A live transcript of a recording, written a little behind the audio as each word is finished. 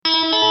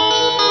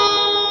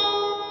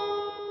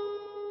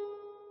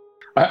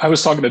I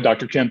was talking to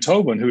Dr. Ken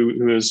Tobin,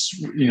 who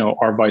is,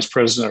 our vice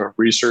president of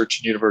research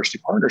and university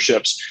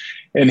partnerships.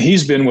 And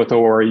he's been with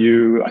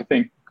ORAU, I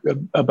think,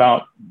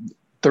 about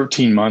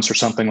 13 months or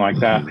something like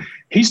that.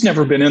 He's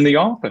never been in the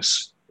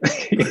office.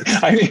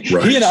 I mean,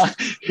 right.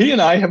 he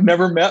and I have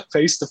never met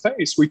face to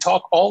face. We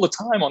talk all the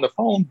time on the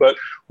phone, but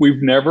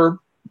we've never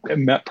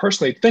met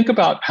personally. Think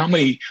about how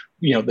many,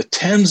 the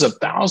tens of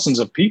thousands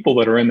of people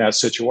that are in that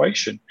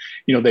situation.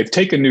 They've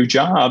taken new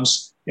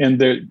jobs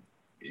and they're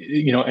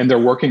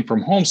working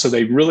from home. So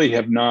they really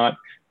have not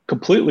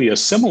completely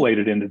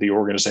assimilated into the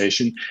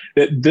organization.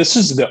 That this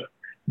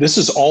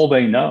is all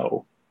they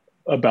know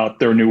about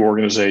their new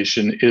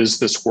organization is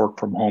this work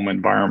from home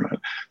environment.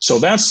 So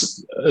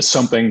that's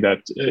something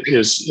that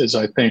is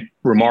I think,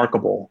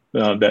 remarkable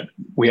that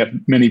we have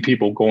many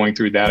people going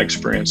through that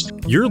experience.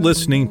 You're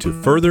listening to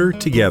Further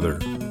Together,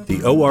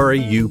 the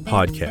ORAU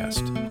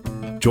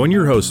podcast. Join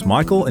your hosts,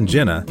 Michael and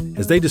Jenna,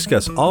 as they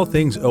discuss all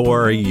things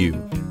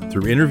ORAU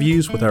through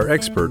interviews with our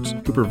experts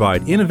who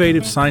provide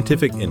innovative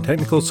scientific and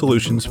technical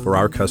solutions for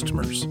our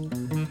customers.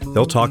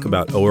 They'll talk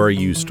about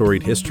ORAU's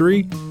storied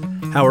history,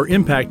 how we're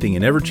impacting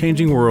an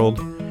ever-changing world,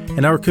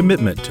 and our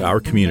commitment to our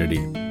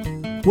community.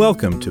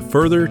 Welcome to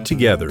Further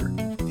Together,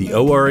 the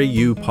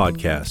ORAU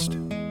podcast.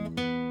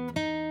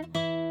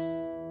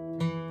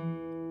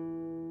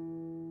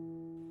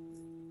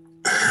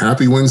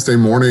 Happy Wednesday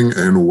morning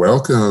and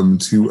welcome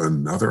to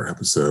another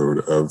episode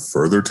of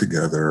Further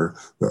Together,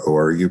 the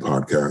ORAU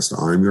podcast.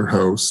 I'm your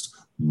host,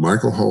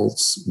 Michael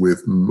Holtz,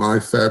 with my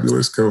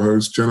fabulous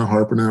co-host, Jenna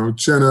Harpenow.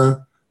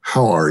 Jenna,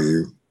 how are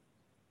you?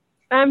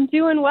 I'm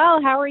doing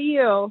well. How are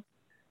you?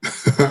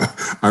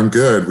 I'm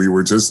good. We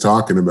were just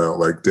talking about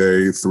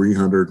day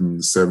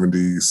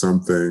 370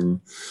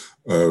 something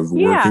of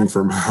working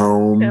from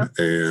home,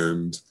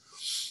 and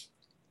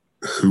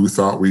who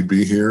thought we'd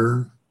be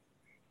here?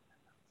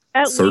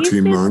 At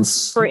 13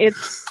 months.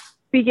 It's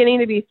beginning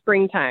to be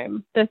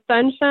springtime. The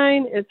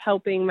sunshine is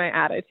helping my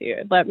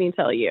attitude. Let me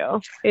tell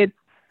you,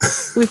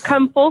 we've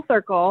come full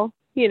circle.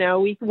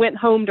 We went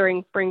home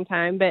during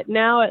springtime, but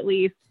now at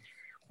least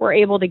we're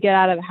able to get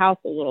out of the house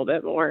a little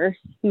bit more.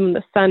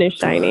 The sun is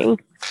shining.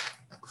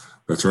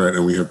 That's right.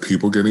 And we have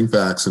people getting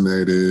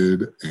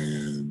vaccinated,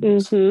 and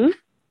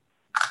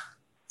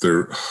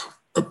there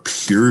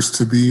appears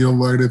to be a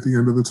light at the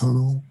end of the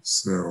tunnel.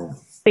 So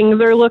things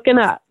are looking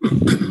up.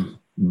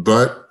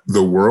 But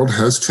the world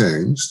has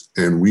changed,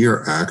 and we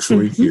are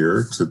actually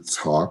here to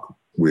talk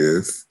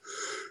with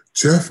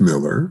Jeff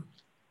Miller,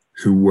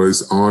 who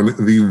was on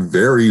the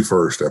very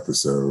first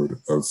episode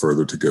of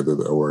Further Together,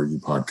 the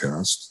ORAU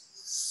podcast,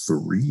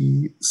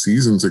 3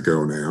 seasons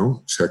ago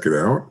now. Check it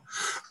out.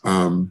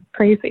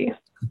 Crazy.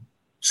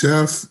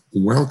 Jeff,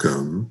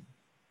 welcome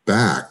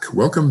back.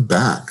 Welcome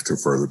back to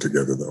Further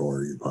Together, the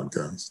ORAU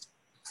podcast.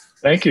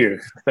 Thank you.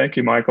 Thank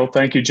you, Michael.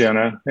 Thank you,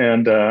 Jenna.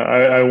 And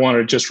I want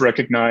to just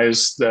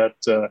recognize that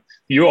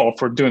you all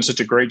for doing such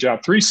a great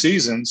job. 3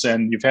 seasons,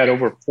 and you've had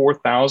over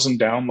 4,000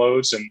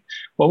 downloads. And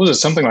what was it?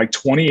 Something like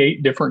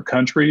 28 different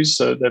countries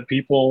that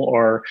people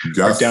are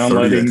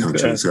downloading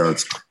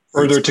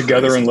Further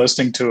Together and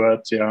listening to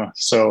it. Yeah.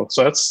 So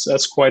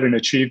that's quite an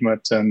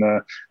achievement and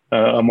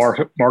a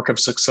mark of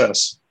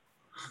success.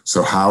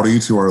 So howdy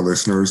to our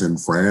listeners in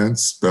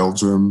France,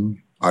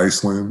 Belgium,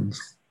 Iceland,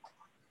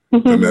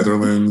 the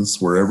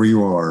Netherlands, wherever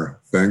you are.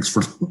 Thanks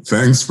for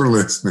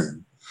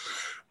listening.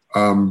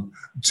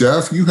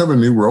 Jeff, you have a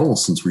new role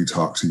since we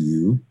talked to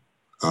you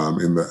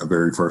in the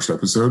very first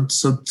episode.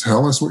 So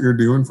tell us what you're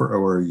doing for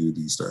ORAU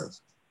these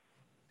days.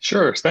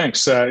 Sure.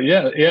 Thanks.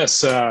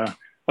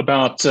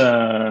 About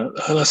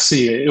let's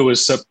see, it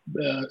was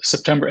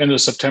end of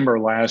September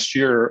last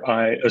year,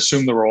 I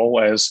assumed the role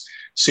as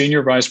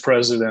Senior Vice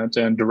President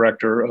and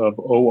Director of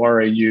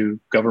ORAU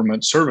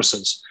Government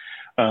Services.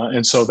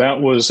 And so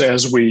that was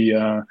as we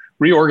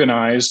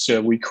reorganized,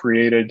 we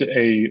created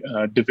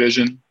a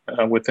division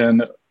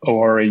within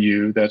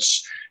ORAU that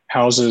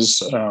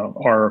houses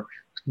our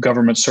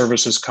government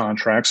services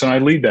contracts. And I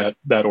lead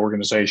that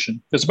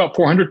organization. It's about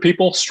 400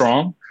 people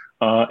strong.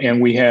 And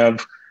we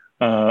have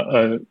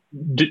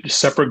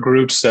separate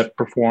groups that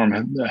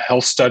perform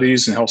health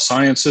studies and health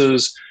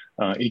sciences,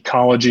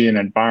 ecology and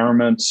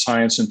environment,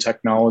 science and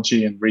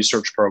technology, and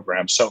research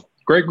programs. So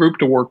great group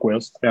to work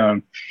with.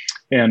 And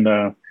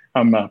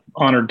I'm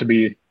honored to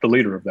be the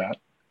leader of that.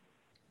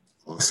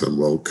 Awesome.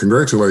 Well,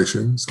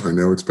 congratulations. I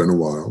know it's been a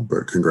while,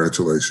 but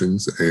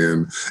congratulations.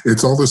 And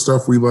it's all the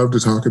stuff we love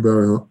to talk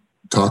about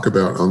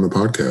on the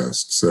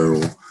podcast. So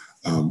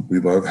we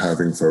love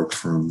having folks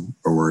from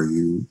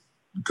ORAU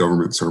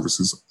Government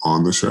Services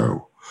on the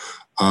show.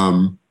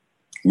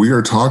 We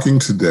are talking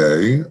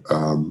today,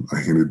 I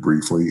hinted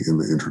briefly in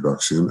the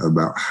introduction,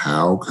 about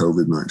how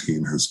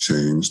COVID-19 has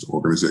changed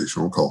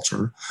organizational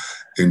culture.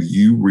 And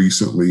you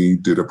recently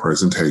did a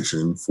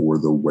presentation for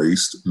the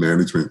Waste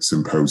Management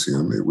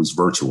Symposium. It was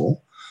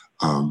virtual,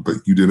 but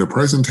you did a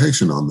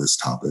presentation on this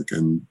topic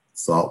and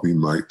thought we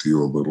might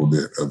do a little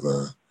bit of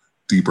a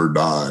deeper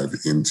dive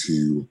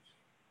into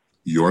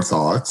your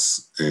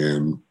thoughts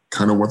and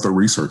kind of what the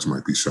research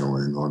might be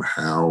showing on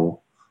how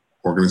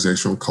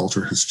organizational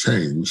culture has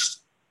changed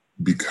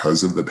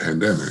because of the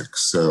pandemic.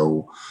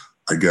 So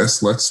I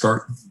guess let's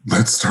start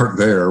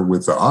there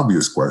with the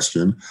obvious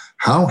question.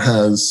 How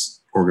has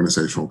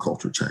organizational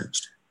culture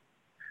changed?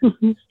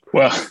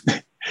 Well,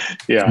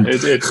 yeah,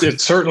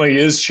 it certainly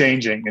is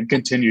changing and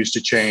continues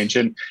to change.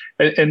 And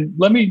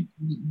let me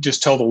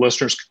just tell the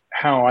listeners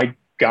how I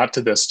got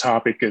to this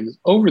topic. And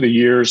over the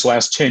years,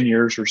 last 10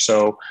 years or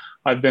so,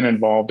 I've been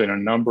involved in a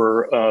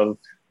number of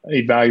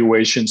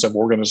evaluations of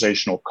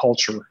organizational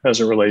culture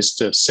as it relates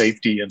to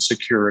safety and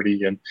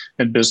security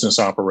and business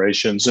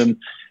operations. And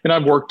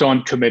I've worked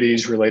on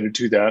committees related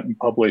to that and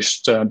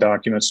published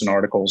documents and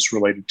articles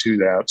related to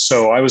that.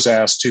 So I was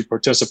asked to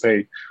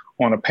participate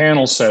on a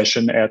panel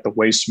session at the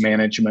Waste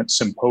Management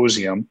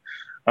Symposium.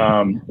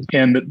 And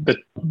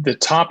the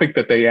topic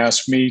that they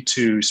asked me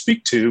to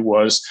speak to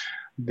was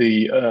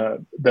the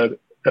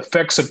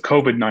effects of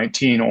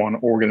COVID-19 on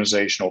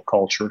organizational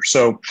culture.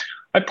 So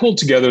I pulled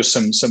together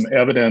some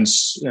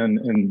evidence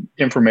and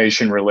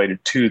information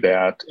related to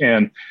that.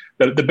 And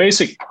the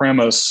basic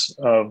premise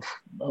of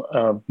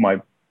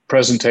my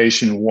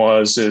presentation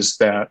is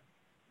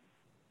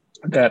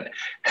that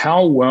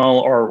how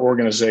well our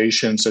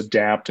organizations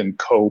adapt and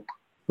cope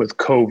with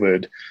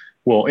COVID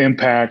will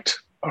impact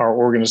our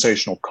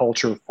organizational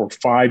culture for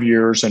 5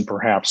 years and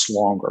perhaps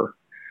longer.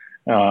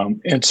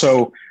 And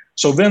so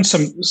then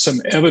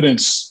some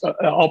evidence,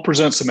 I'll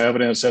present some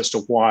evidence as to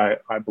why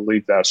I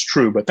believe that's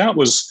true, but that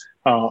was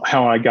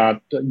how I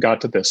got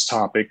to this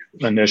topic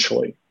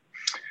initially.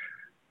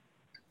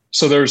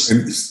 So there's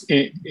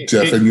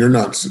Jeff, and you're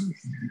not,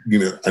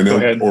 I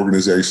know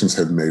organizations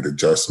have made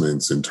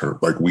adjustments in terms,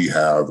 like we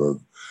have,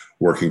 of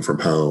working from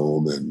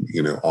home and,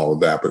 all of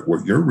that. But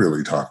what you're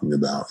really talking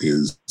about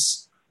is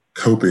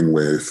coping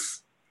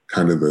with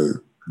kind of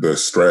the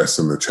stress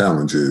and the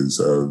challenges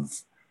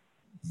of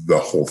the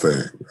whole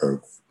thing,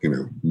 of,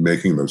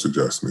 making those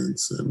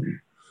adjustments and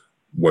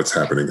what's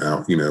happening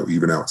out,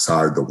 even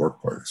outside the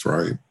workplace,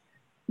 right?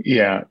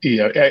 Yeah,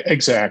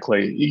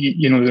 exactly.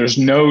 There's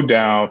no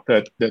doubt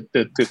that the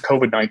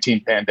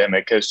COVID-19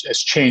 pandemic has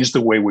changed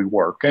the way we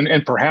work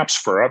and perhaps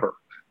forever.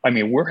 I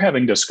mean, we're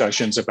having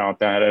discussions about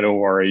that at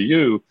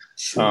ORAU,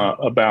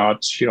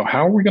 about,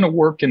 how are we going to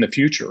work in the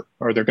future?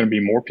 Are there going to be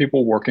more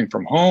people working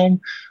from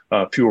home,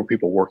 fewer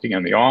people working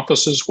in the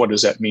offices? What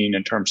does that mean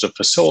in terms of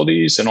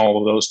facilities and all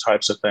of those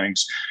types of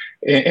things?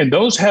 And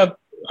those have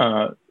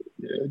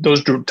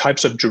those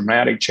types of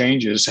dramatic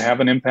changes have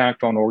an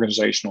impact on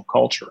organizational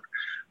culture.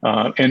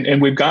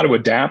 And we've got to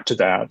adapt to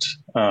that.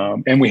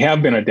 And we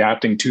have been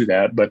adapting to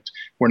that, but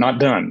we're not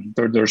done.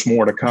 There's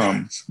more to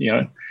come.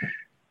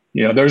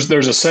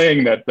 There's a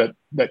saying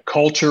that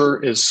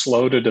culture is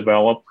slow to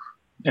develop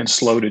and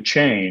slow to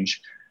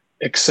change,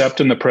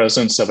 except in the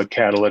presence of a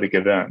catalytic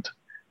event.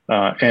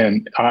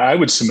 And I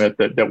would submit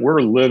that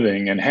we're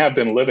living and have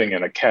been living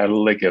in a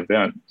catalytic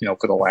event,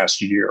 for the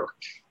last year,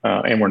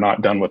 and we're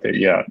not done with it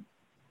yet.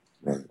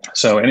 Right.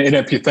 So, and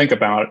if you think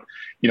about,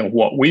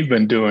 what we've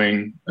been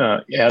doing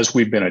as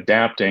we've been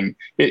adapting,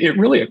 it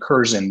really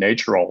occurs in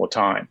nature all the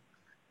time.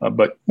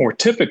 But more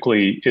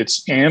typically,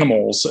 it's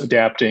animals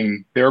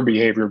adapting their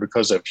behavior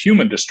because of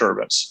human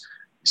disturbance.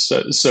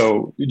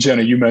 So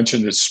Jenna, you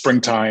mentioned it's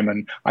springtime,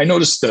 and I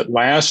noticed that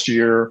last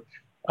year,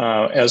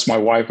 as my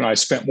wife and I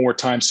spent more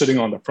time sitting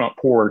on the front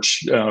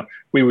porch,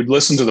 we would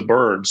listen to the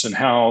birds and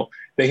how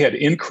they had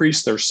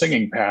increased their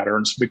singing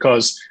patterns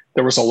because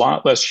there was a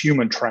lot less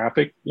human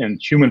traffic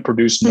and human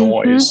produced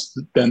noise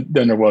than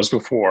there was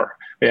before.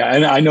 Yeah,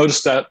 and I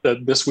noticed that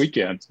this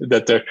weekend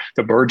that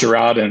the birds are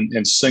out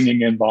and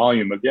singing in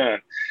volume again.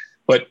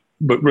 But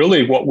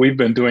really, what we've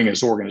been doing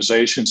as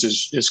organizations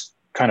is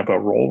kind of a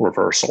role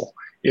reversal.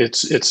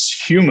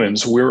 It's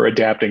humans. We're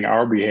adapting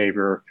our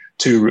behavior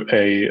to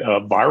a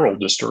viral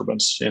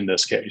disturbance in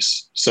this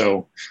case.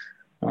 So,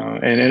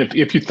 and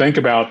if you think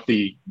about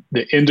the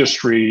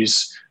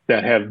industries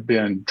that have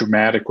been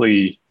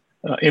dramatically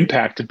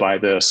impacted by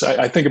this,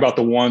 I think about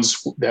the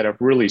ones that have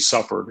really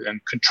suffered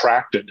and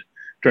contracted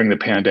during the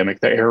pandemic: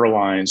 the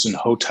airlines and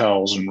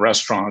hotels and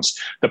restaurants,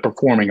 the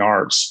performing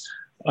arts.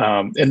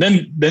 And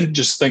then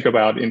just think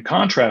about, in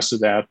contrast to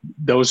that,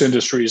 those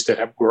industries that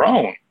have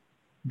grown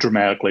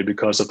dramatically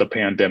because of the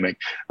pandemic,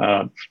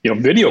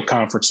 video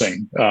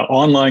conferencing,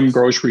 online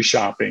grocery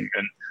shopping,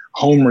 and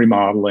home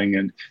remodeling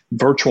and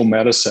virtual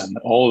medicine,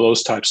 all of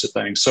those types of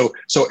things. So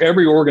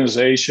every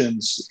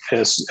organization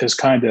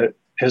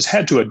has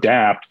had to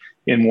adapt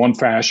in one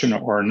fashion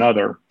or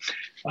another.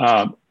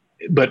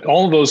 But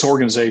all of those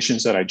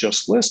organizations that I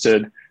just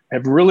listed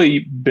have really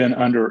been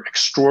under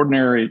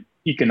extraordinary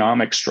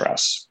economic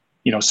stress,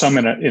 some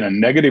in a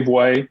negative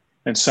way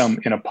and some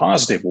in a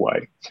positive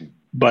way.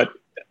 But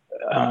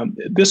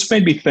this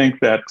made me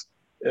think that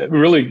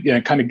really,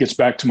 it kind of gets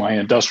back to my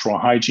industrial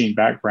hygiene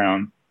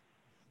background,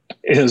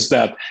 is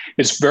that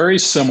it's very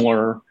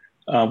similar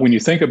when you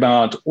think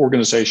about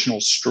organizational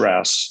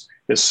stress.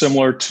 It's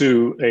similar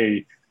to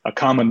a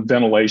common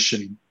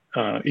ventilation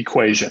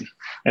equation.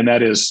 And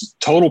that is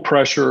total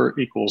pressure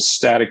equals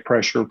static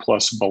pressure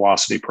plus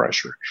velocity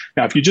pressure.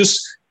 Now, if you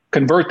just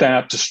convert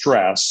that to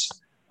stress,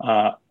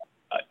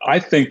 I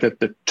think that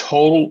the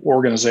total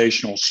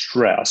organizational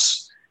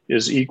stress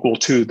is equal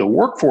to the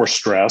workforce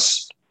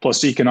stress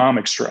plus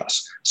economic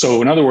stress.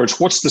 So in other words,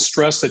 what's the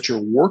stress that your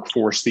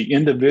workforce, the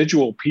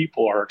individual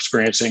people are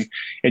experiencing,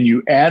 and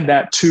you add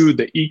that to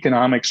the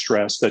economic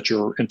stress that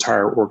your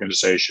entire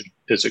organization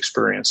is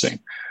experiencing.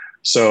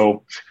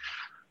 So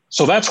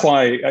that's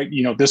why,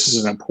 this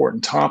is an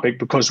important topic,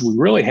 because we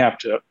really have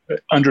to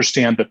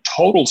understand the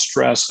total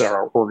stress that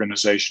our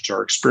organizations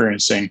are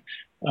experiencing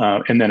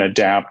and then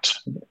adapt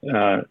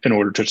in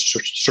order to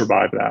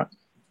survive that.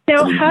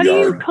 Now, how do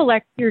you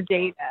collect your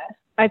data?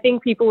 I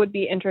think people would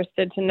be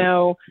interested to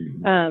know,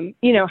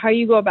 how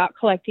you go about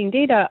collecting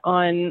data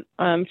on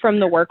from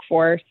the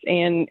workforce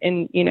and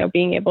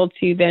being able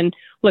to then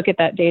look at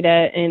that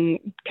data and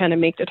kind of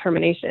make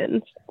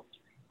determinations.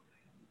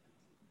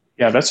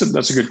 Yeah, that's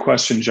a good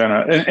question,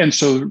 Jenna. And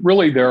so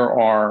really there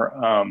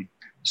are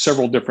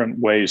several different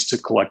ways to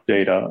collect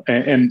data.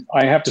 And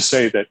I have to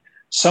say that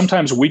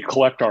sometimes we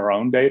collect our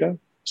own data.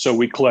 So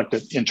we collect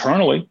it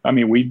internally. I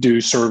mean, we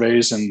do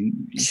surveys and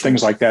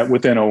things like that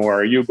within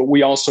ORAU, but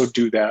we also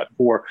do that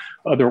for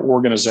other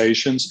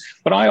organizations.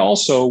 But I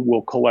also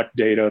will collect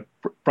data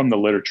from the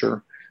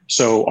literature.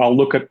 So I'll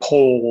look at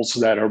polls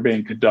that are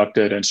being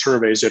conducted and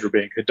surveys that are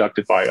being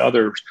conducted by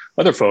other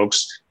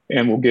folks,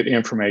 and we'll get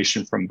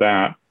information from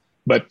that.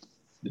 But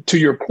to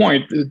your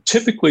point,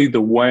 typically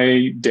the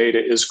way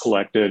data is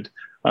collected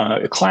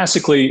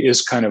classically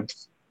is kind of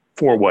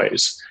four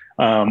ways.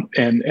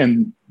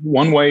 And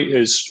one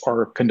way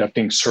are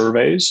conducting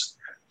surveys.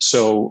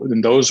 So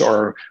then those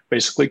are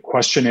basically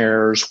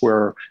questionnaires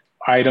where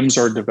items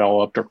are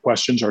developed or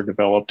questions are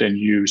developed, and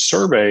you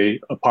survey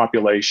a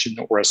population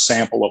or a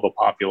sample of a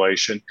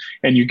population,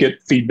 and you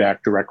get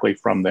feedback directly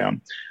from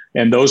them.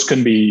 And those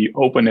can be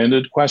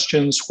open-ended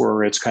questions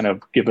where it's kind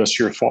of give us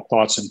your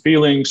thoughts and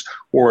feelings,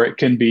 or it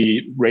can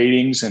be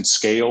ratings and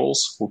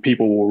scales where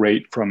people will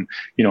rate from,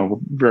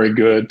 very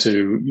good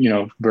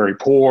to, very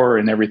poor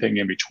and everything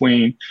in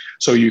between.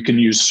 So you can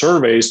use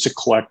surveys to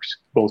collect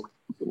both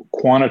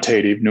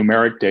quantitative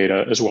numeric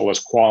data as well as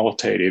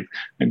qualitative,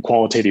 and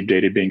qualitative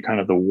data being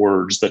kind of the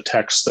words, the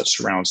text that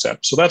surrounds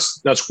that. So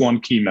that's one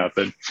key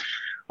method.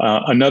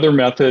 Another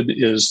method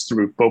is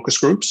through focus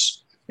groups.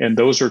 And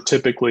those are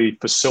typically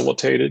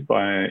facilitated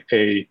by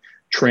a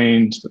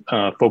trained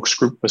focus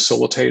group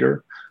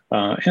facilitator.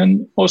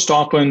 And most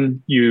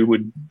often you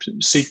would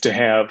seek to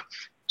have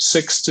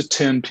 6 to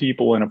 10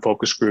 people in a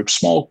focus group,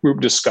 small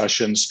group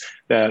discussions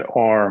that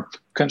are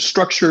kind of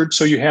structured.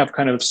 So you have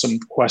kind of some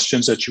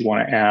questions that you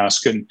want to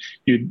ask, and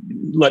you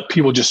let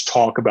people just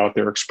talk about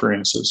their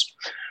experiences.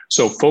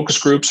 So focus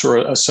groups are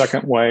a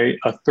second way.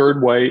 A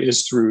third way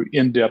is through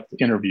in-depth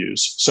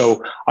interviews.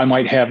 So I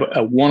might have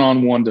a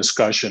one-on-one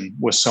discussion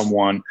with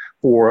someone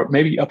for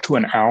maybe up to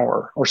an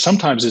hour, or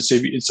sometimes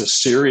it's a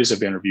series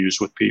of interviews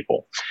with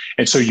people.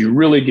 And so you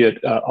really get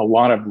a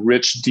lot of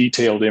rich,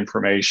 detailed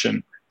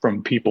information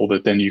from people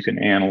that then you can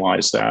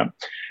analyze that.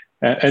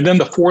 And then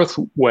the fourth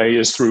way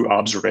is through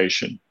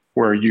observation,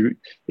 where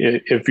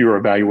if you're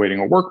evaluating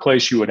a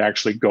workplace, you would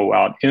actually go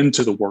out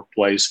into the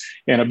workplace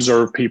and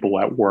observe people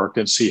at work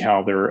and see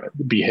how they're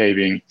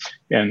behaving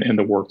and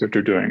the work that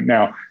they're doing.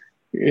 Now,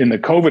 in the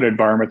COVID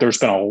environment, there's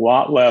been a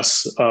lot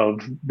less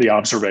of the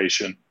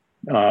observation.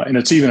 And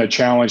it's even a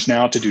challenge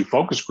now to do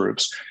focus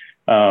groups.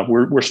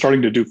 We're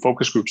starting to do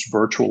focus groups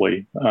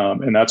virtually.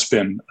 And that's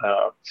been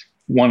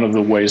one of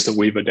the ways that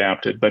we've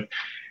adapted. But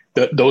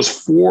those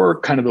four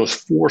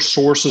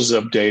sources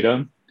of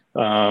data,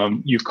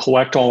 you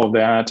collect all of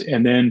that,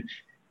 and then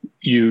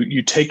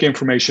you take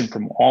information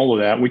from all of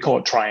that. We call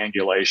it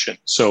triangulation.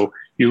 So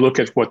you look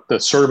at what the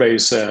survey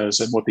says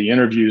and what the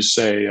interviews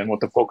say and what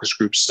the focus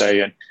groups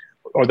say, and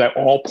are they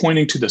all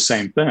pointing to the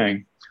same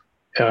thing,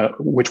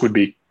 which would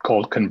be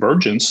called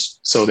convergence.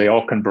 So they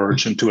all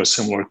converge into a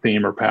similar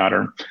theme or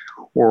pattern,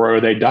 or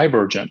are they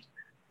divergent,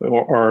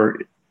 or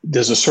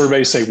does a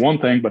survey say one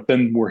thing, but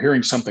then we're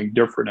hearing something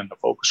different in the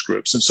focus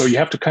groups? And so you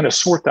have to kind of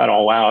sort that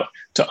all out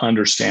to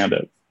understand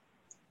it.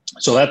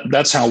 So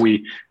that's how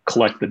we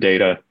collect the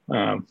data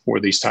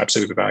for these types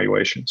of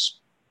evaluations.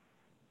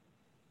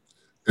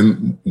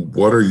 And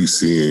what are you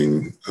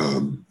seeing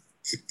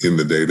in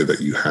the data that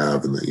you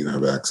have and that you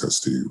have access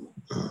to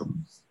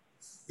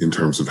in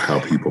terms of how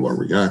people are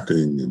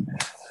reacting?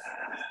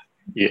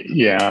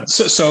 Yeah.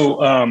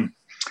 So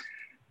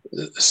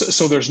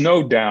there's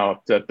no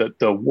doubt that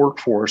the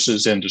workforce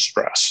is in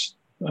distress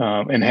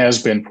and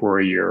has been for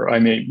a year. I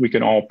mean, we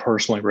can all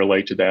personally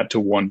relate to that to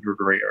one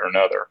degree or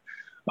another.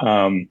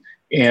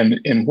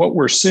 And what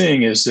we're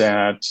seeing is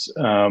that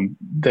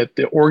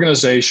the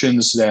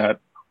organizations that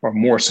are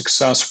more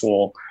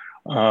successful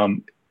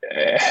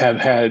have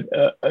had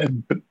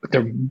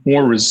they're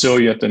more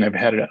resilient and have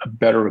had a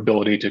better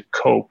ability to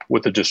cope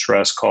with the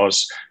distress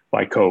caused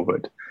by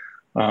COVID.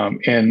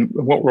 And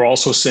what we're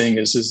also seeing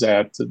is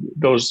that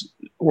those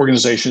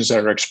organizations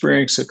that are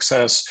experiencing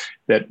success,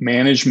 that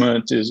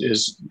management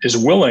is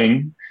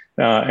willing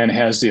and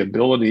has the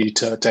ability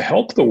to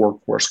help the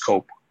workforce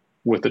cope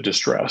with the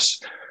distress.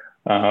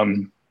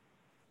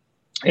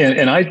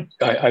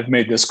 I've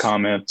made this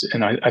comment,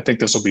 and I think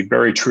this will be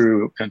very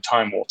true, and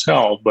time will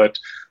tell. But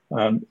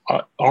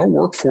our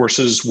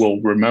workforces will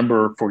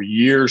remember for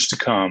years to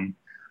come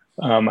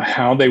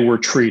how they were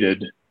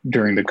treated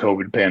during the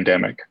COVID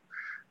pandemic.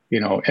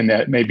 And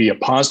that may be a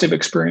positive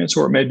experience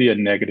or it may be a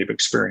negative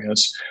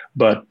experience,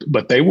 but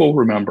they will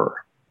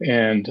remember.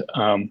 And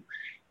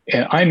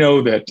I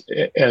know that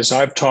as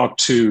I've talked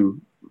to,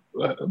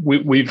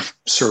 we've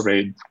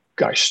surveyed,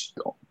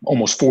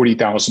 almost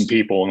 40,000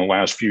 people in the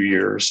last few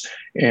years.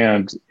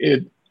 And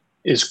it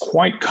is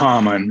quite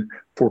common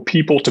for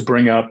people to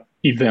bring up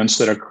events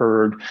that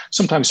occurred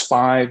sometimes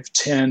 5,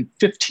 10,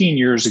 15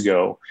 years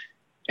ago.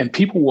 And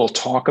people will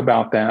talk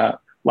about that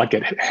like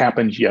it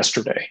happened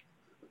yesterday.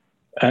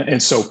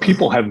 And so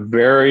people have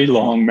very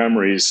long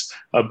memories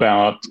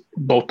about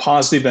both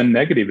positive and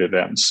negative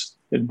events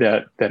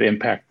that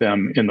impact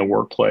them in the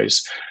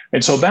workplace.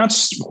 And so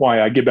that's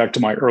why I get back to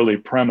my early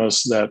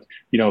premise that,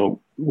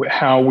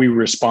 how we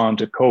respond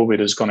to COVID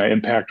is going to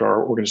impact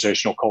our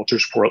organizational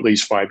cultures for at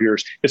least 5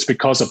 years. It's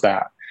because of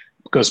that,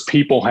 because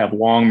people have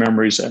long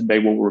memories and they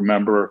will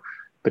remember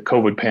the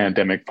COVID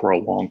pandemic for a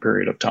long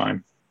period of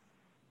time.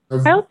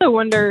 I also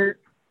wonder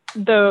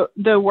the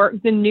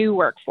new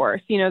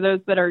workforce, those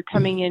that are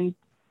coming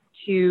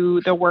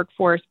into the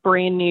workforce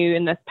brand new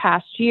in this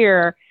past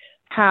year,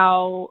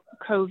 how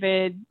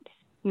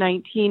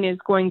COVID-19 is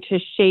going to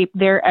shape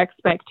their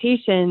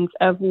expectations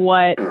of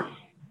what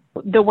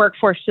the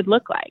workforce should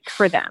look like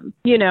for them.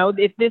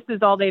 If this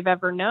is all they've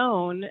ever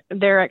known,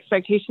 their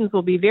expectations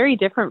will be very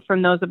different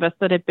from those of us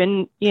that have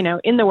been,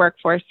 in the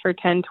workforce for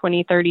 10,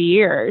 20, 30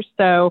 years.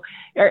 So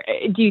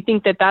do you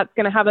think that that's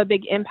going to have a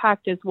big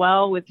impact as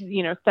well with,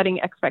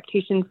 setting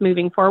expectations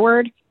moving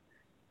forward?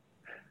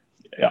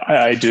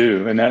 I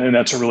do. And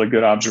that's a really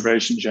good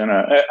observation,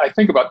 Jenna. I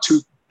think about two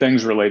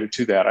things related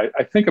to that.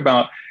 I think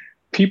about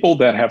people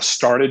that have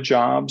started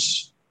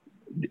jobs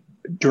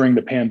during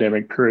the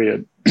pandemic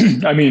period.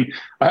 I mean,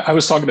 I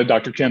was talking to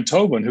Dr. Ken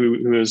Tobin,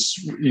 who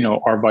is,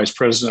 our vice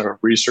president of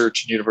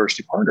research and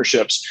university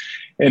partnerships.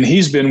 And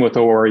he's been with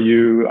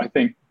ORAU, I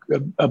think,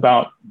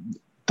 about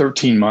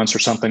 13 months or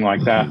something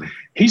like that.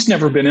 He's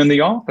never been in the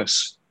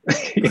office.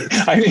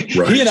 Right.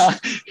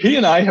 He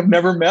and I have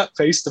never met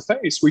face to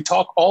face. We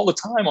talk all the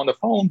time on the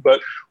phone,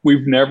 but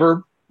we've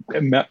never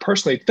met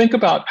personally. Think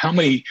about how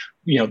many,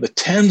 the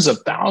tens of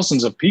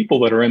thousands of people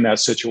that are in that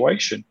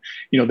situation.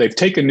 They've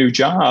taken new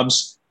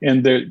jobs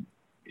and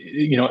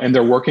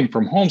they're working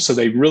from home. So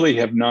they really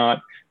have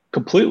not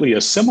completely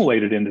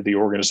assimilated into the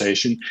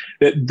organization.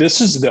 That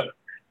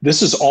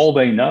this is all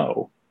they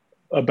know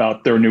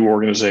about their new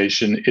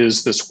organization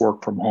is this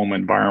work from home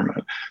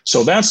environment.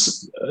 So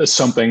that's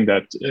something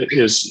that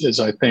is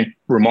I think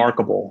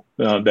remarkable,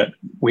 that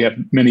we have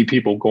many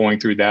people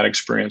going through that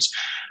experience.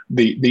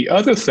 The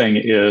other thing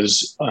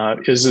is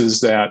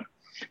that,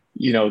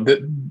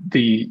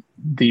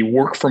 the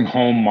work from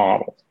home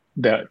model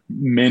that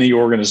many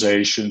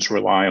organizations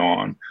rely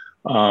on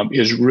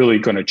is really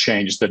going to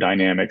change the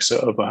dynamics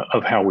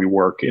of how we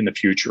work in the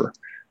future.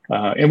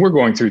 And we're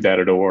going through that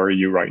at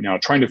ORAU right now,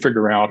 trying to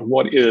figure out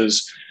what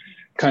is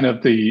kind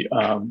of the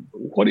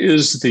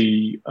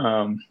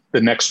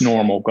next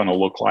normal going to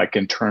look like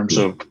in terms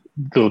of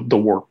the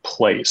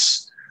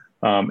workplace.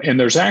 And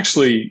there's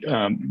actually,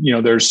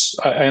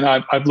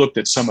 I've looked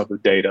at some of the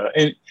data,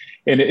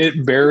 and it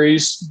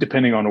varies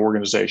depending on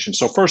organization.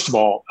 So first of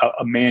all,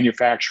 a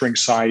manufacturing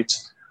site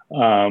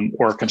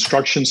or a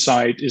construction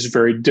site is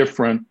very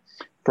different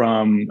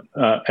from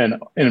an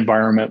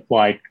environment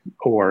like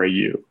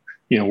ORAU,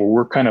 where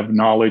we're kind of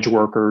knowledge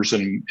workers,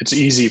 and it's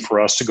easy for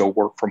us to go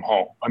work from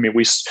home. I mean,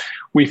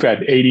 we've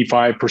had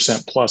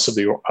 85% plus of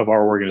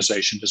our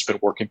organization has been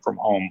working from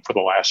home for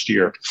the last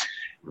year.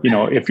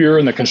 If you're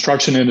in the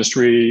construction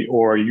industry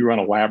or you run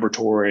a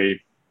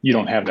laboratory, you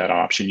don't have that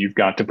option. You've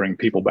got to bring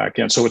people back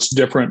in. So it's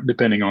different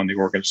depending on the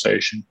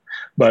organization.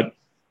 But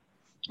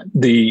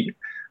the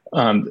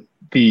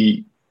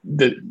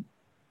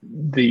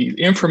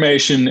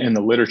information and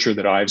the literature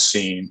that I've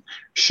seen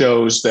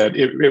shows that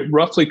it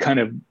roughly kind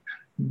of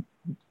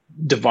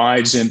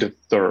divides into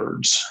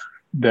thirds,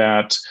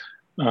 that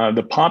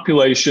the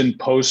population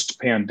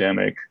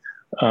post-pandemic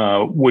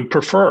would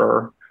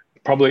prefer,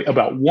 probably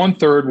about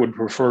 1/3 would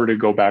prefer to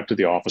go back to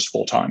the office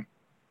full time.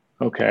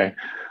 Okay.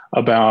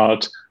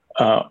 About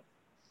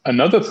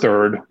another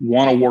third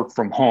want to work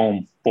from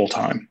home full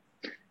time.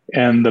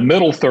 And the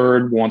middle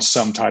third wants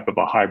some type of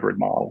a hybrid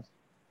model.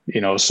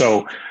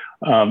 So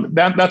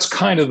that's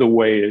kind of the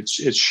way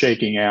it's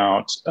shaking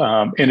out.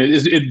 And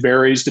it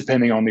varies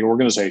depending on the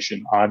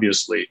organization,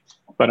 obviously.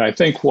 But I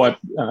think what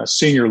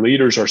senior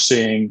leaders are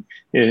seeing,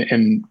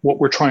 and what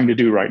we're trying to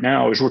do right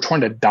now, is we're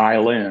trying to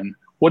dial in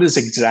what is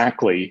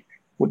exactly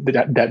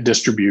that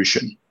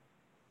distribution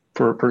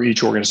for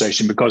each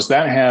organization, because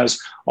that has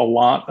a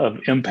lot of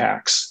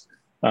impacts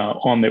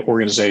on the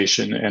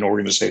organization and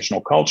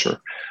organizational culture.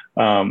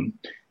 From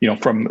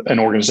an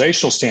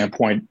organizational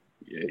standpoint,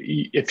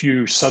 if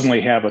you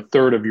suddenly have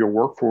 1/3 of your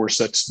workforce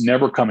that's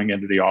never coming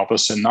into the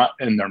office and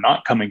they're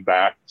not coming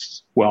back,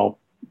 well,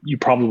 you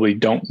probably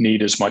don't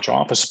need as much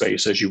office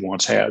space as you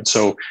once had.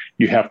 So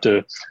you have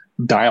to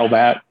dial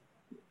that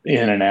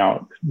in and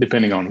out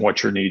depending on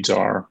what your needs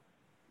are.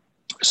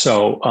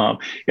 So,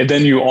 and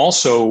then you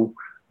also,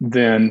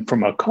 then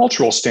from a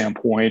cultural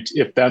standpoint,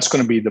 if that's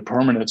going to be the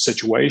permanent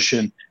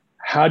situation,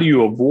 how do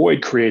you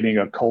avoid creating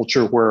a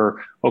culture where,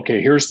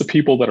 okay, here's the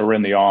people that are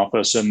in the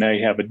office and they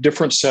have a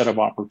different set of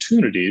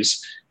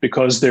opportunities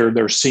because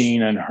they're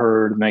seen and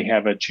heard and they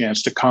have a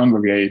chance to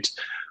congregate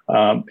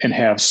and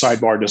have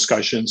sidebar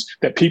discussions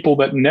that people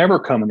that never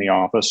come in the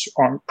office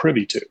aren't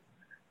privy to.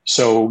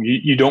 So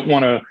you don't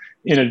want to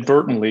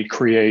inadvertently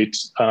create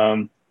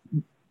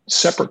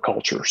separate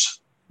cultures,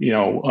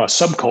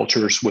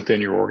 subcultures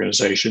within your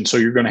organization. So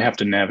you're going to have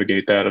to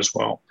navigate that as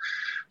well.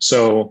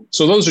 So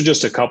those are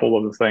just a couple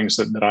of the things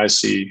that I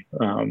see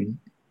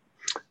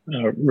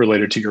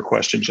related to your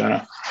question,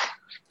 Jenna.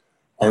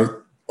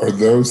 Are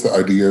those the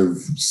idea of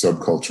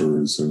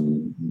subcultures,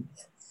 and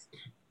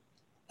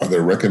are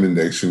there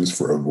recommendations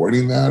for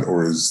avoiding that?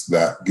 Or is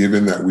that,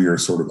 given that we are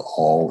sort of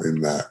all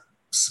in that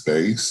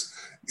space,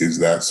 is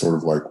that sort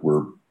of like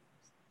we're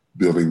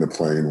building the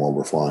plane while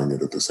we're flying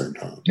it at the same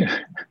time? Yeah.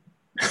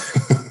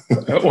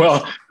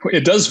 Well,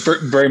 it does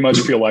very much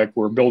feel like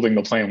we're building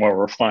the plane while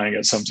we're flying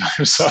it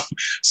sometimes.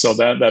 So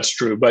that's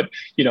true. But,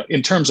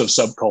 in terms of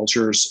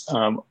subcultures,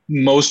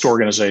 most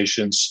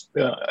organizations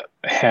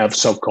have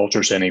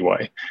subcultures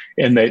anyway,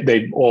 and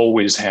they've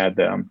always had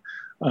them.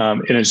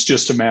 And it's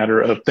just a matter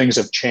of things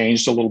have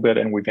changed a little bit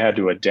and we've had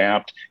to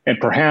adapt. And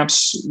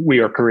perhaps we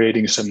are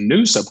creating some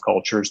new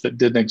subcultures that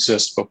didn't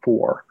exist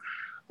before.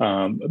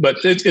 But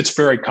it's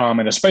very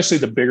common, especially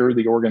the bigger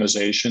the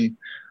organization,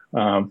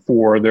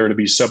 for there to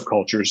be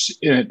subcultures.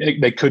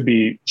 They could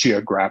be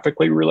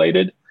geographically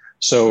related.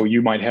 So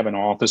you might have an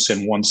office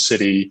in one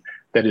city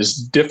that is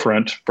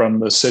different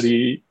from the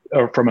city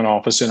or from an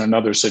office in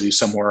another city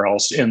somewhere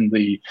else in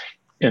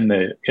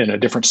a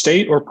different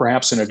state or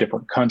perhaps in a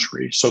different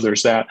country. So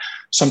there's that.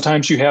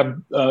 Sometimes you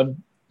have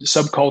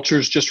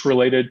subcultures just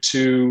related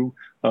to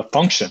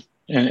function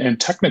and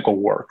technical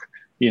work.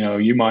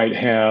 You might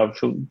have,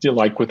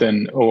 like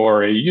within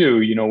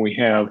ORAU, we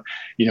have,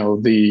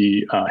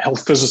 the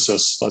health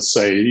physicists, let's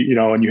say,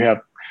 and you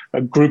have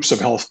groups of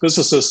health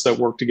physicists that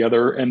work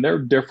together, and they're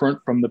different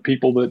from the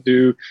people that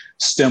do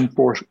STEM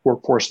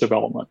workforce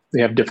development.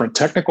 They have different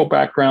technical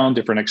background,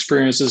 different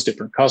experiences,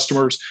 different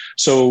customers.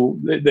 So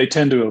they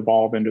tend to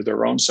evolve into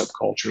their own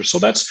subculture. So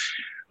that's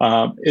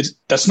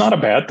not a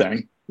bad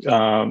thing.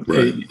 Right.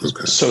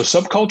 Okay. So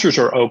subcultures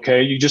are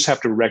okay. You just have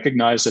to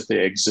recognize that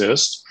they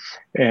exist.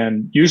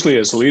 And usually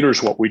as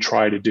leaders, what we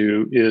try to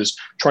do is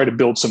try to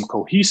build some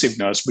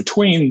cohesiveness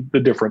between the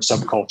different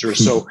subcultures.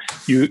 So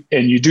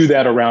you do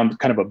that around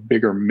kind of a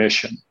bigger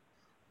mission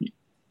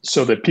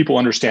so that people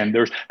understand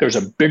there's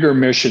a bigger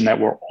mission that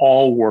we're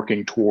all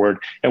working toward,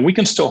 and we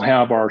can still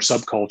have our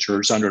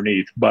subcultures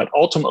underneath, but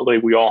ultimately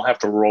we all have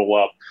to roll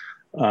up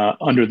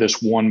under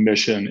this one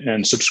mission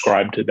and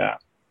subscribe to that.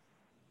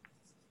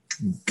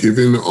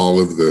 Given all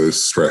of the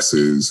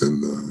stresses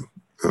and the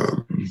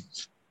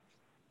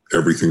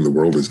everything the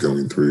world is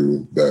going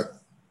through that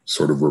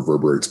sort of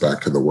reverberates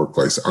back to the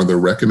workplace, are there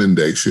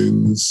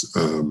recommendations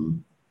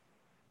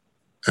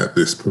at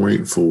this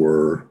point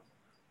for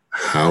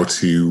how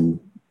to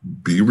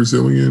be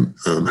resilient,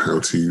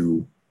 how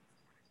to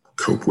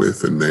cope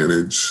with and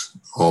manage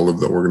all of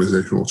the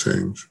organizational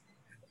change?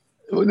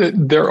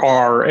 There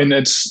are,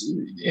 and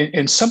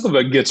some of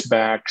it gets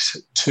back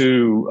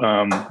to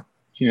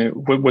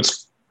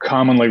what's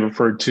commonly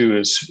referred to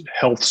as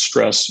health,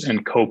 stress,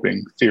 and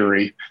coping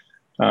theory.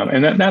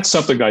 And that's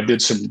something I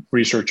did some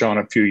research on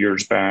a few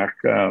years back.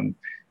 And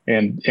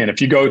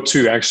if you go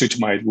to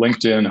my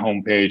LinkedIn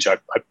homepage, I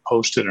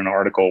posted an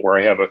article where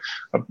I have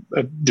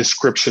a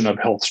description of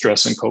health,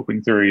 stress, and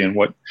coping theory and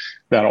what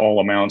that all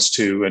amounts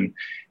to. And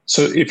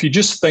so if you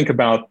just think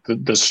about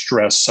the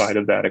stress side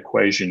of that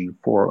equation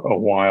for a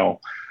while,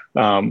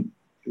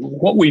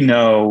 what we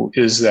know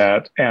is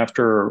that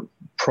after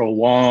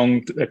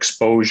prolonged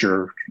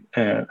exposure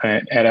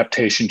and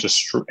adaptation to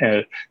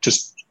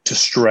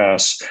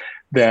stress,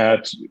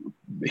 that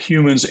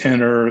humans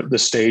enter the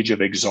stage of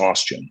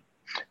exhaustion.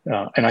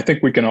 And I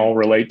think we can all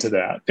relate to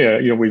that.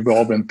 We've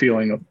all been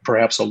feeling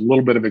perhaps a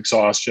little bit of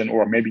exhaustion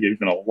or maybe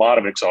even a lot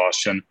of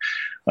exhaustion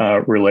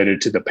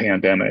related to the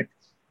pandemic.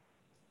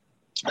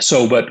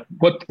 So, but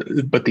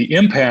the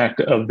impact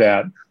of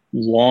that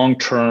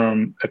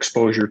long-term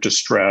exposure to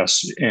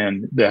stress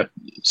and that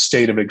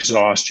state of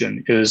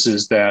exhaustion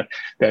is that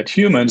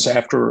humans,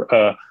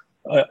 after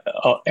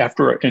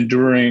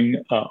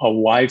enduring a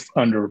life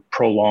under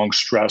prolonged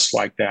stress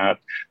like that,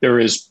 there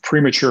is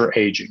premature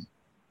aging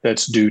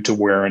that's due to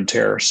wear and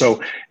tear.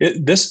 So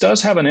this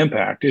does have an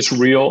impact. It's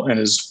real and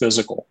is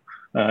physical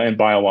and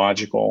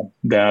biological,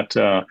 that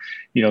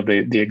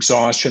the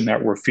exhaustion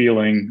that we're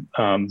feeling,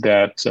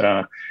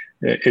 that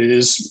it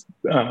is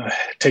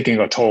taking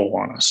a toll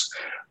on us.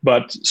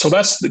 But so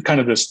that's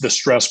the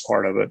stress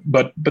part of it.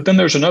 But then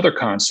there's another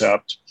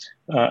concept,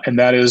 and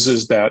that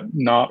is that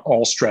not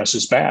all stress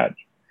is bad.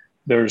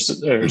 There's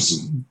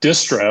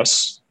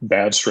distress,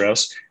 bad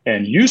stress,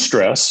 and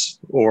eustress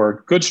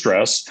or good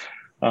stress.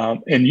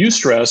 And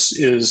eustress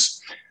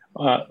is,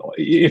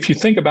 if you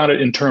think about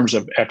it in terms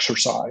of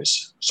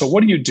exercise. So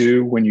what do you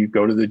do when you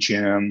go to the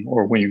gym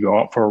or when you go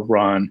out for a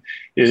run?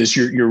 Is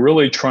you're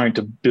really trying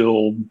to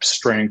build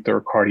strength or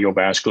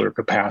cardiovascular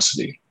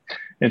capacity.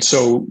 And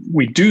so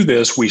we do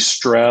this, we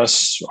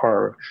stress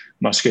our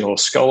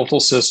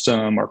musculoskeletal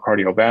system, our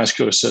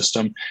cardiovascular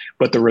system.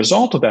 But the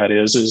result of that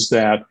is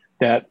that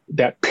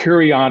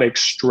periodic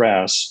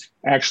stress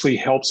actually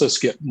helps us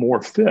get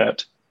more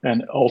fit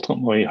and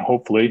ultimately,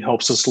 hopefully,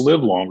 helps us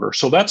live longer.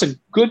 So that's a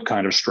good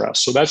kind of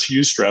stress. So that's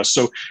eustress.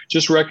 So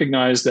just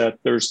recognize that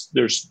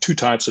there's two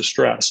types of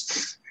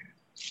stress.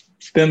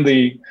 Then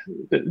the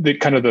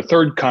kind of the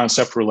third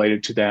concept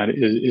related to that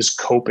is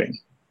coping.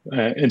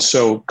 And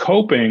so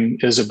coping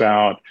is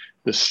about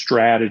the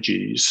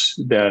strategies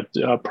that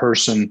a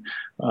person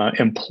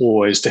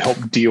employs to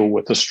help deal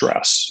with the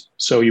stress.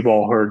 So you've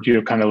all heard,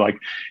 kind of like,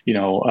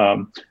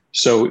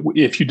 so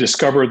if you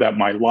discover that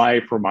my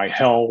life or my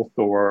health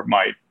or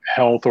my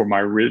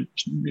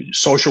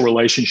social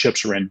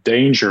relationships are in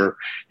danger,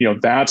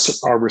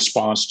 that's our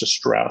response to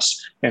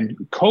stress. And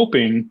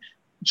coping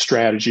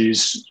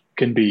strategies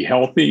can be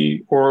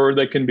healthy or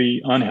they can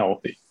be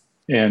unhealthy.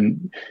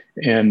 And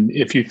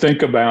if you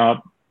think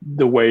about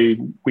the way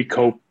we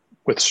cope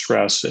with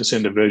stress as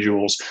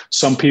individuals,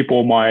 some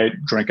people might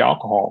drink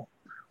alcohol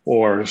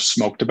or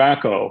smoke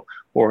tobacco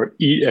or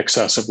eat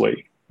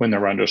excessively when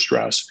they're under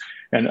stress.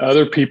 And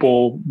other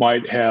people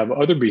might have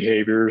other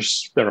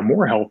behaviors that are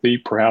more healthy.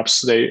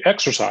 Perhaps they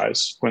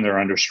exercise when they're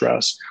under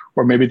stress,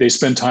 or maybe they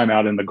spend time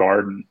out in the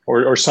garden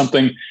or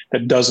something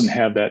that doesn't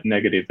have that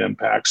negative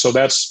impact. So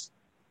that's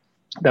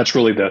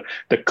really the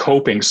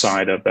coping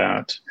side of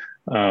that.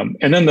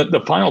 And then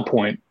the final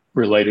point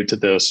related to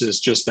this is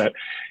just that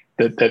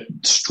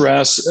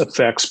stress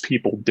affects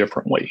people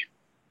differently.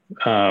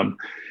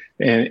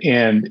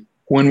 And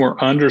when we're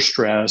under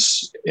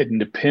stress, and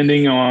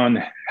depending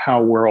on how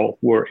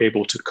we're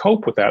able to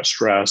cope with that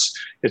stress,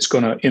 it's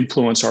going to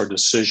influence our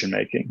decision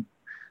making.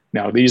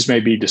 Now, these may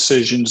be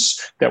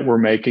decisions that we're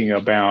making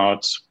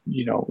about,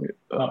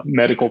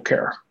 medical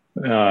care,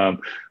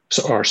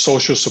 so our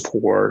social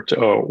support,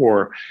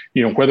 or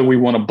whether we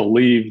want to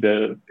believe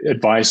the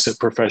advice that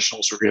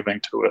professionals are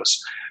giving to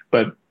us.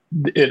 But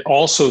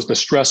the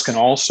stress can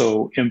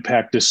also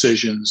impact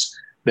decisions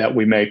that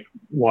we make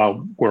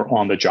while we're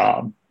on the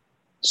job.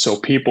 So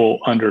people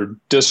under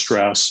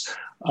distress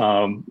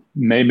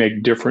may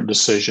make different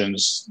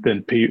decisions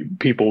than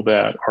people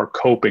that are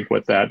coping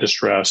with that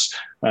distress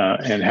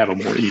and have a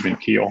more even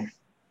keel.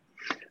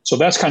 So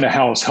that's kind of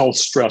how health,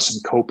 stress,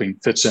 and coping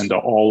fits into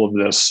all of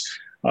this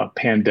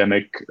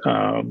pandemic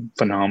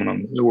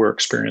phenomenon that we're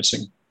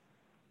experiencing.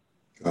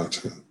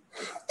 Gotcha.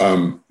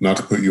 Not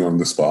to put you on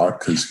the spot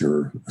because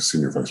you're a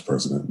senior vice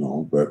president and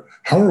all, but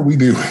how are we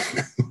doing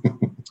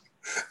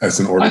as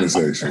an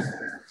organization?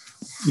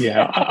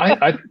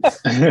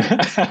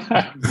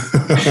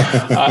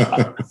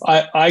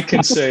 I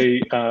can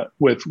say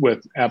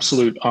with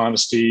absolute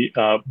honesty,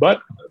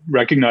 but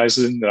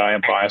recognizing that I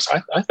am biased,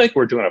 I think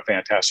we're doing a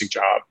fantastic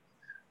job.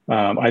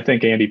 I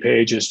think Andy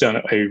Page has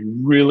done a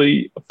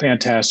really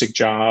fantastic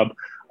job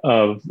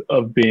of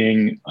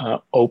being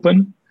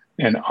open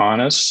and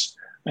honest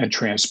and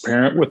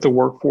transparent with the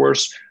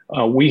workforce.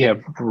 We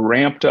have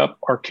ramped up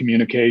our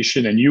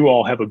communication, and you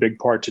all have a big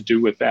part to do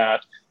with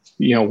that.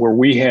 Where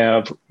we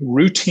have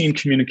routine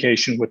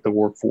communication with the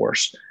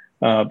workforce.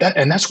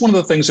 And that's one of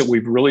the things that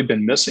we've really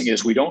been missing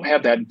is we don't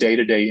have that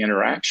day-to-day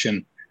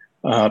interaction,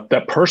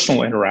 that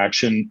personal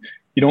interaction.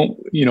 You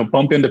don't,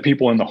 bump into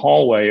people in the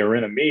hallway or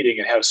in a meeting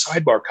and have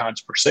sidebar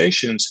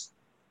conversations.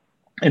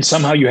 And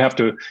somehow you have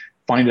to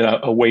find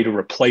a way to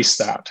replace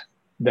that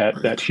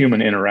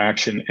human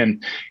interaction.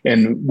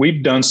 And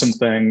we've done some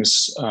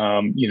things,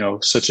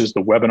 such as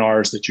the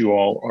webinars that you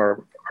all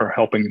are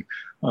helping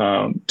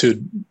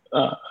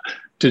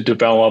to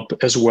develop,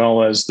 as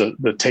well as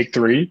the Take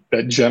 3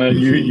 that Jenna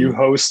you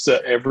host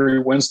every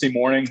Wednesday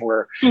morning,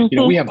 where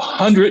we have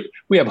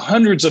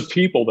hundreds of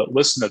people that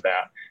listen to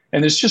that,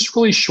 and it's just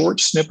really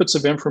short snippets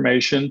of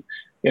information,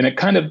 and it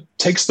kind of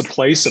takes the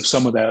place of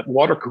some of that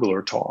water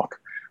cooler talk.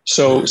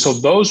 So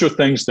those are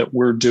things that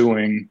we're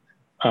doing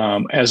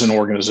as an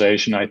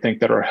organization, I think,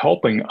 that are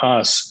helping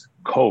us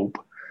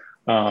cope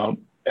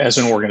as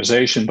an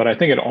organization, but I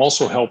think it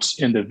also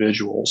helps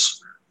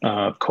individuals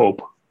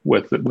cope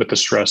with the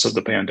stress of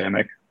the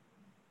pandemic.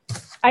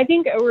 I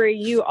think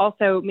ORAU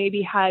also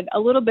maybe had a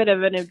little bit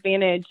of an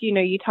advantage.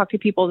 You talk to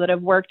people that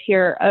have worked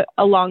here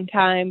a long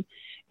time,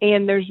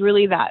 and there's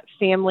really that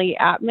family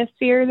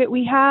atmosphere that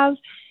we have.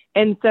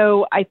 And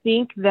so I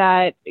think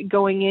that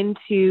going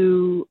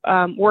into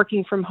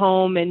working from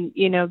home and,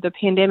 the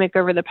pandemic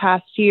over the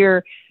past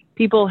year,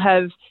 people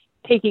have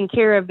taken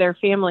care of their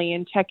family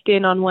and checked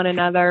in on one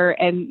another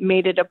and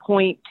made it a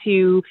point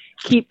to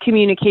keep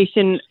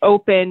communication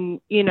open,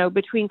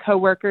 between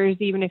coworkers,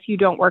 even if you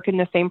don't work in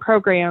the same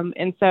program.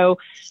 And so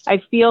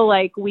I feel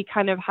like we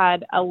kind of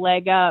had a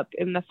leg up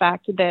in the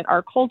fact that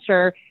our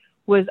culture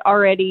was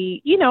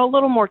already, a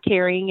little more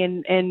caring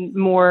and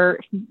more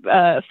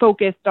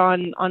focused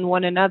on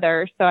one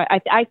another. So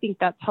I think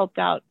that's helped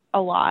out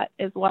a lot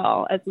as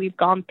well as we've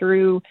gone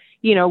through,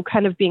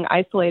 kind of being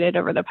isolated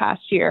over the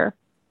past year.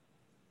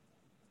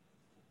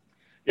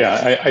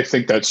 Yeah, I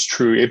think that's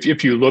true.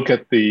 If you look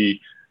at the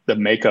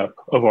makeup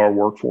of our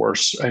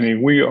workforce, I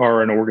mean, we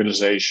are an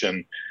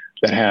organization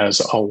that has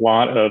a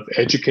lot of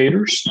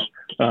educators.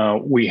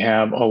 We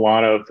have a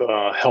lot of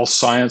health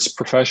science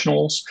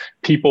professionals,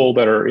 people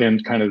that are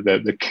in kind of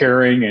the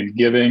caring and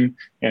giving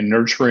and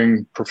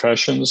nurturing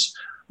professions.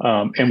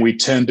 And we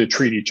tend to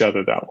treat each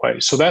other that way.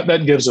 So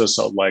that gives us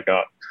a leg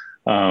up.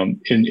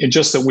 In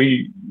just that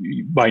we,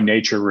 by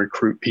nature,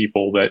 recruit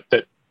people that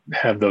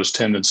have those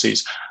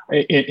tendencies.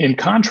 In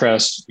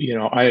contrast,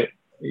 I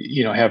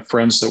have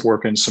friends that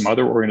work in some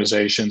other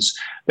organizations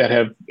that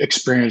have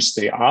experienced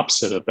the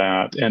opposite of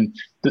that. And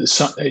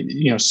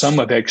some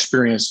have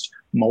experienced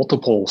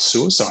multiple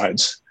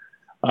suicides,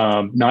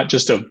 not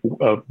just of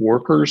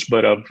workers,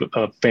 but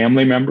of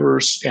family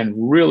members, and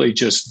really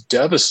just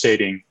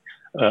devastating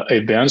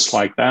events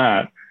like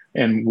that.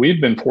 And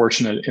we've been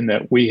fortunate in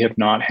that we have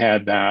not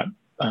had that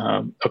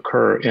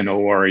occur in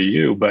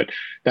ORAU, but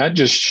that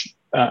just,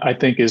 I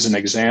think, is an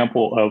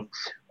example of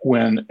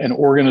when an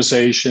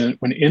organization,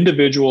 when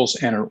individuals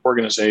and an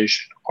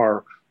organization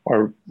are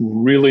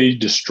really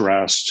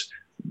distressed,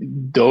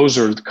 those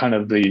are kind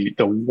of the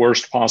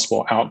worst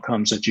possible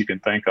outcomes that you can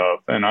think of.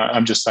 And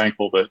I'm just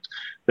thankful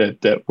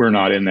that we're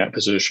not in that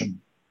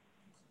position.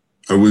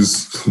 I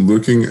was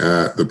looking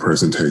at the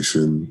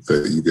presentation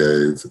that you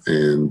gave,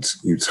 and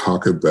you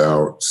talk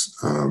about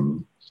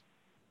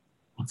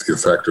the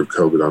effect of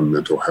COVID on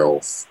mental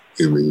health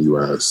in the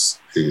U.S.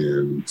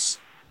 and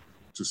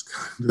just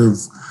kind of,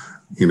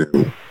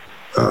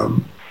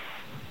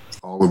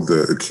 all of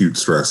the acute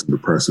stress and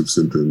depressive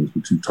symptoms,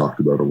 which you talked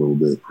about a little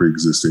bit,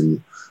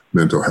 pre-existing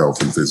mental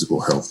health and physical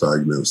health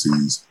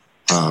diagnoses.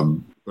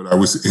 But I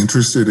was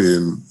interested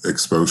in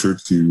exposure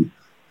to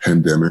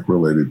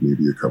pandemic-related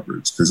media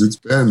coverage, because it's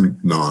been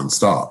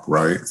nonstop,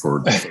 right, for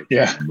months,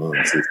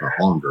 if not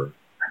longer.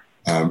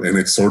 And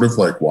it's sort of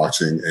like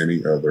watching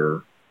any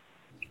other,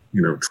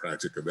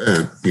 tragic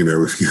event.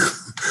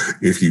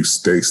 If you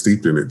stay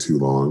steeped in it too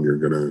long, you're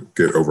going to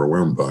get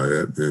overwhelmed by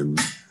it, and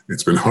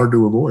it's been hard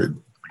to avoid.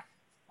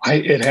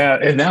 It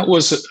had, and that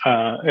was,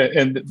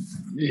 and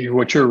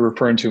what you're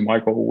referring to,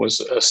 Michael, was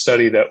a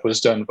study that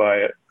was done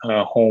by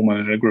Holman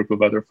and a group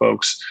of other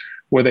folks,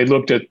 where they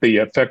looked at the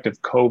effect of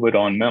COVID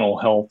on mental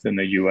health in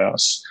the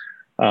U.S.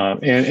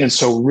 And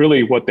so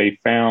really what they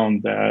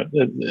found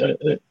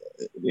that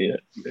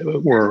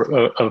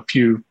were a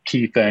few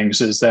key things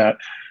is that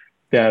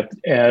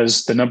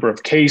as the number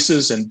of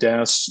cases and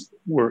deaths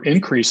were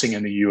increasing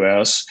in the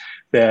U.S.,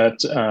 that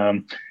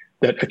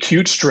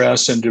acute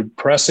stress and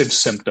depressive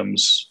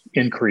symptoms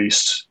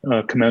increased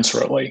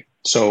commensurately.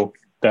 So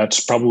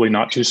that's probably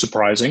not too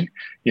surprising.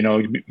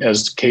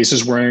 As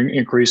cases were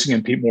increasing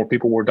and more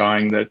people were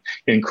dying, that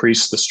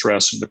increased the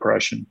stress and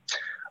depression.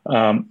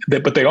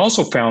 But they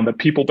also found that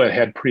people that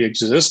had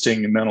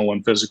pre-existing mental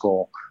and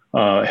physical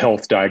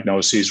health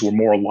diagnoses were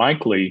more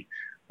likely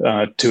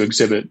to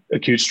exhibit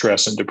acute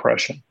stress and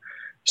depression.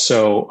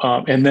 So,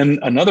 and then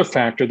another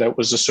factor that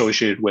was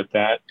associated with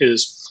that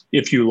is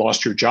if you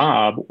lost your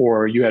job,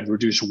 or you had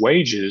reduced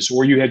wages,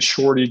 or you had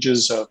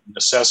shortages of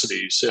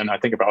necessities. And I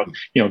think about,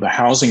 the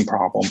housing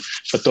problem,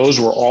 but those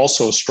were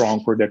also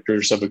strong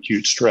predictors of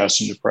acute stress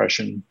and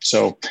depression.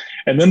 So,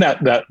 and then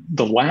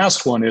the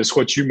last one is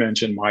what you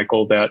mentioned,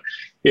 Michael, that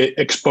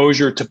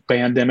exposure to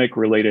pandemic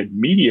related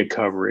media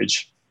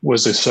coverage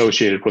was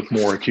associated with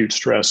more acute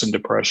stress and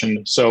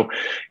depression. So,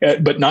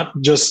 but not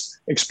just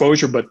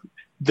exposure, but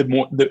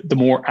the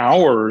more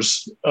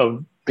hours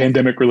of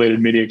pandemic-related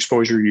media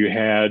exposure you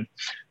had,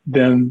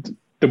 then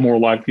the more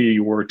likely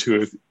you were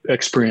to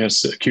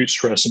experience acute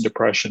stress and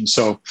depression.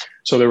 So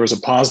there was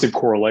a positive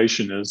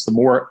correlation: is the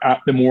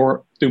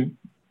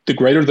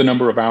greater the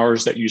number of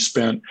hours that you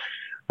spent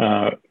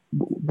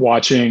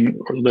watching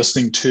or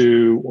listening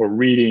to or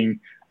reading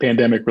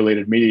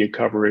pandemic-related media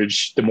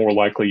coverage, the more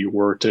likely you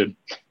were to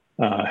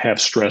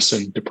have stress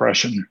and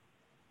depression.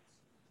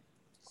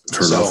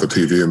 Turn off the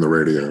TV and the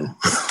radio.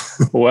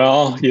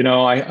 Well,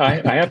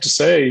 I have to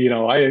say,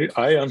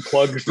 I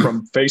unplugged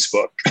from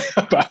Facebook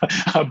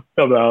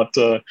about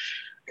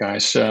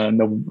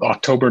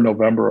October,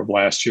 November of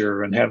last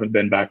year, and haven't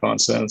been back on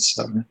since,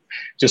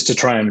 just to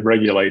try and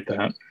regulate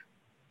that.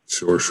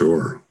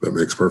 Sure. That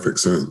makes perfect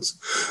sense.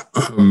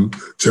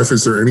 Jeff,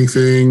 is there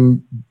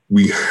anything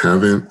we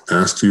haven't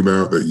asked you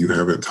about that you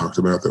haven't talked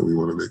about that we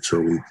want to make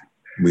sure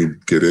we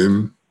get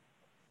in?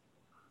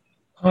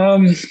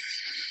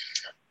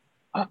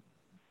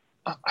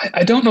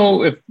 I don't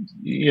know if,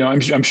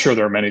 I'm sure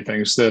there are many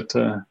things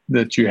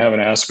that you haven't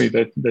asked me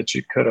that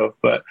you could have,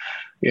 but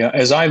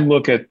as I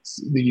look at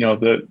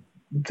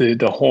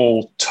the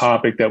whole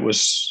topic that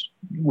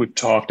we've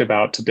talked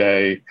about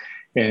today,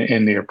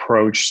 and the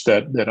approach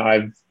that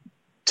I've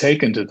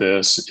taken to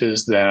this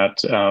is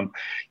that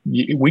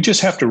we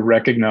just have to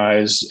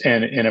recognize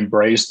and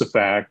embrace the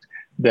fact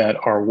that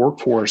our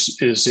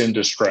workforce is in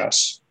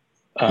distress.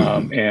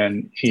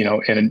 And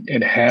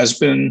it has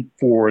been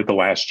for the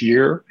last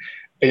year.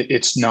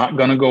 It's not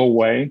going to go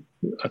away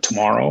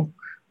tomorrow.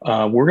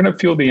 We're going to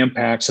feel the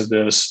impacts of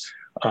this,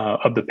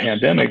 of the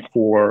pandemic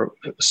for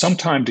some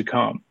time to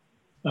come.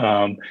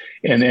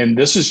 And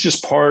this is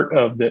just part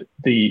of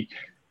the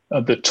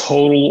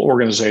total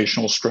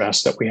organizational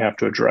stress that we have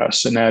to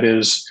address. And that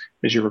is,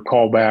 as you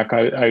recall back,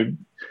 I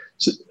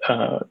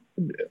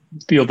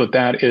feel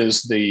that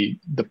is the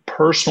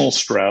personal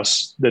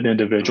stress that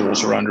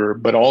individuals are under,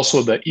 but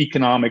also the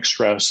economic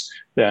stress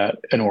that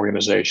an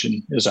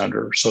organization is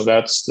under. So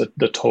that's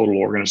the total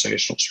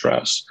organizational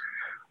stress.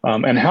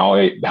 And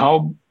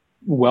how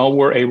well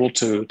we're able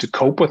to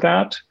cope with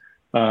that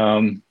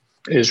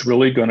is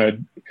really going to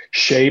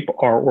shape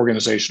our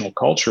organizational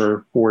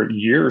culture for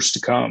years to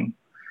come.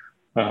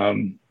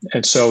 And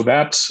so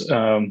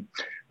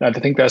I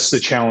think that's the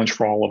challenge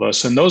for all of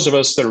us. And those of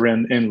us that are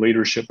in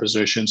leadership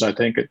positions, I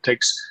think it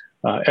takes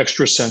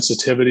extra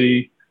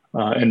sensitivity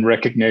and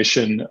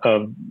recognition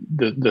of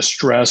the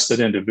stress that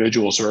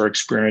individuals are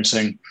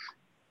experiencing.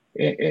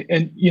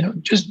 And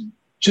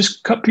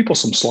just cut people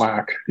some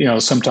slack.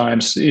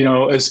 Sometimes,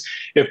 as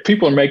if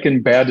people are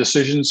making bad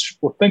decisions,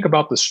 well, think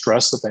about the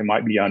stress that they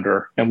might be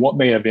under and what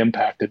may have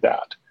impacted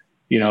that.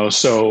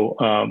 So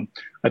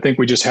I think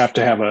we just have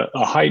to have a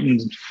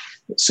heightened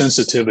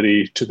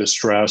sensitivity to the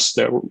stress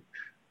that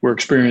we're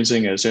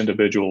experiencing as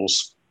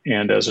individuals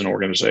and as an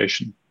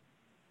organization.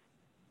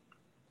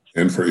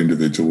 And for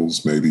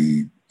individuals,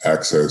 maybe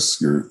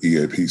access your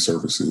EAP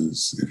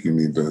services if you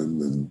need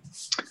them,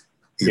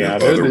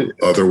 and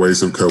other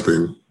ways of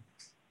coping.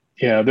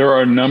 Yeah, there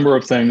are a number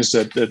of things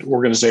that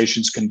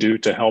organizations can do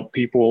to help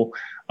people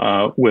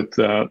with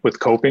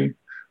coping.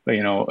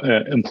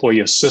 Employee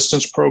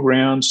assistance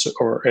programs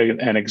or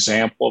an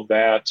example of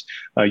that.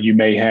 You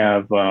may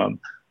have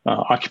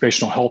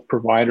occupational health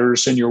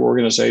providers in your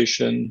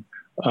organization,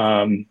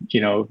 the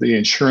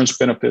insurance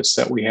benefits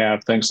that we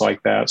have, things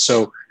like that.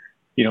 So,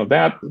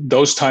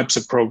 those types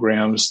of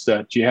programs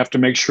that you have to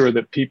make sure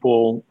that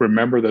people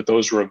remember that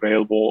those are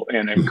available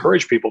and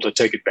encourage people to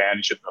take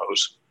advantage of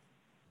those.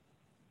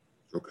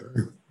 Okay.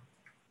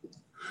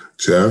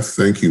 Jeff,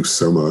 thank you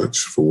so much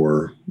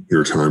for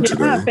your time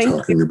today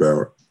talking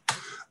about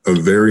a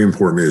very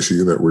important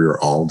issue that we are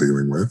all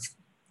dealing with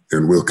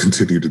and will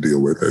continue to deal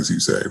with, as you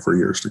say, for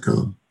years to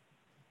come.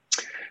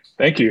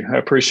 Thank you. I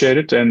appreciate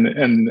it.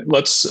 And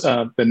let's,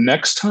 the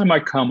next time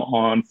I come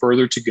on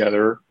Further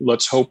Together,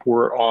 let's hope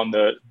we're on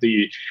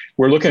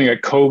we're looking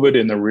at COVID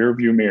in the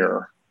rearview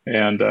mirror.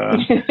 And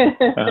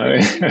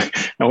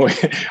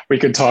we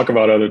can talk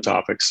about other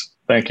topics.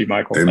 Thank you,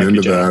 Michael. Amen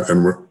to that.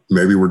 And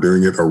maybe we're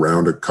doing it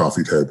around a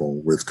coffee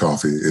table with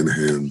coffee in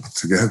hand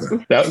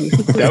together.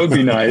 That would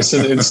be nice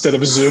instead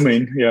of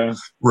Zooming. Yeah.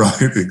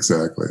 Right.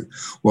 Exactly.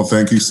 Well,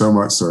 thank you so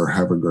much, sir.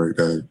 Have a great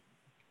day.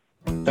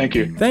 Thank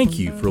you. Thank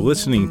you for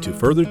listening to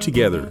Further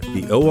Together,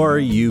 the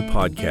ORAU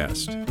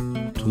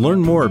podcast. To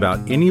learn more about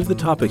any of the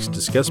topics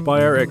discussed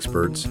by our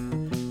experts,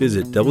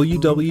 visit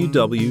www.orau.org.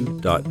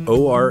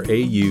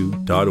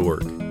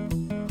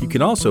 You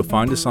can also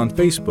find us on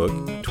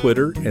Facebook,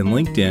 Twitter, and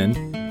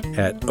LinkedIn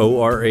at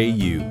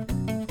ORAU,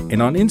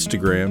 and on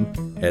Instagram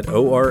at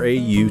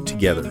ORAU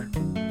Together.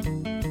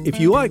 If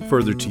you like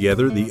Further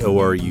Together, the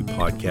ORAU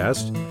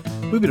podcast,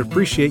 we would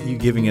appreciate you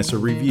giving us a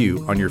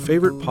review on your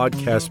favorite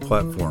podcast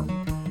platform.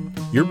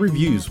 Your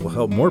reviews will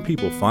help more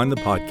people find the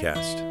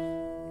podcast.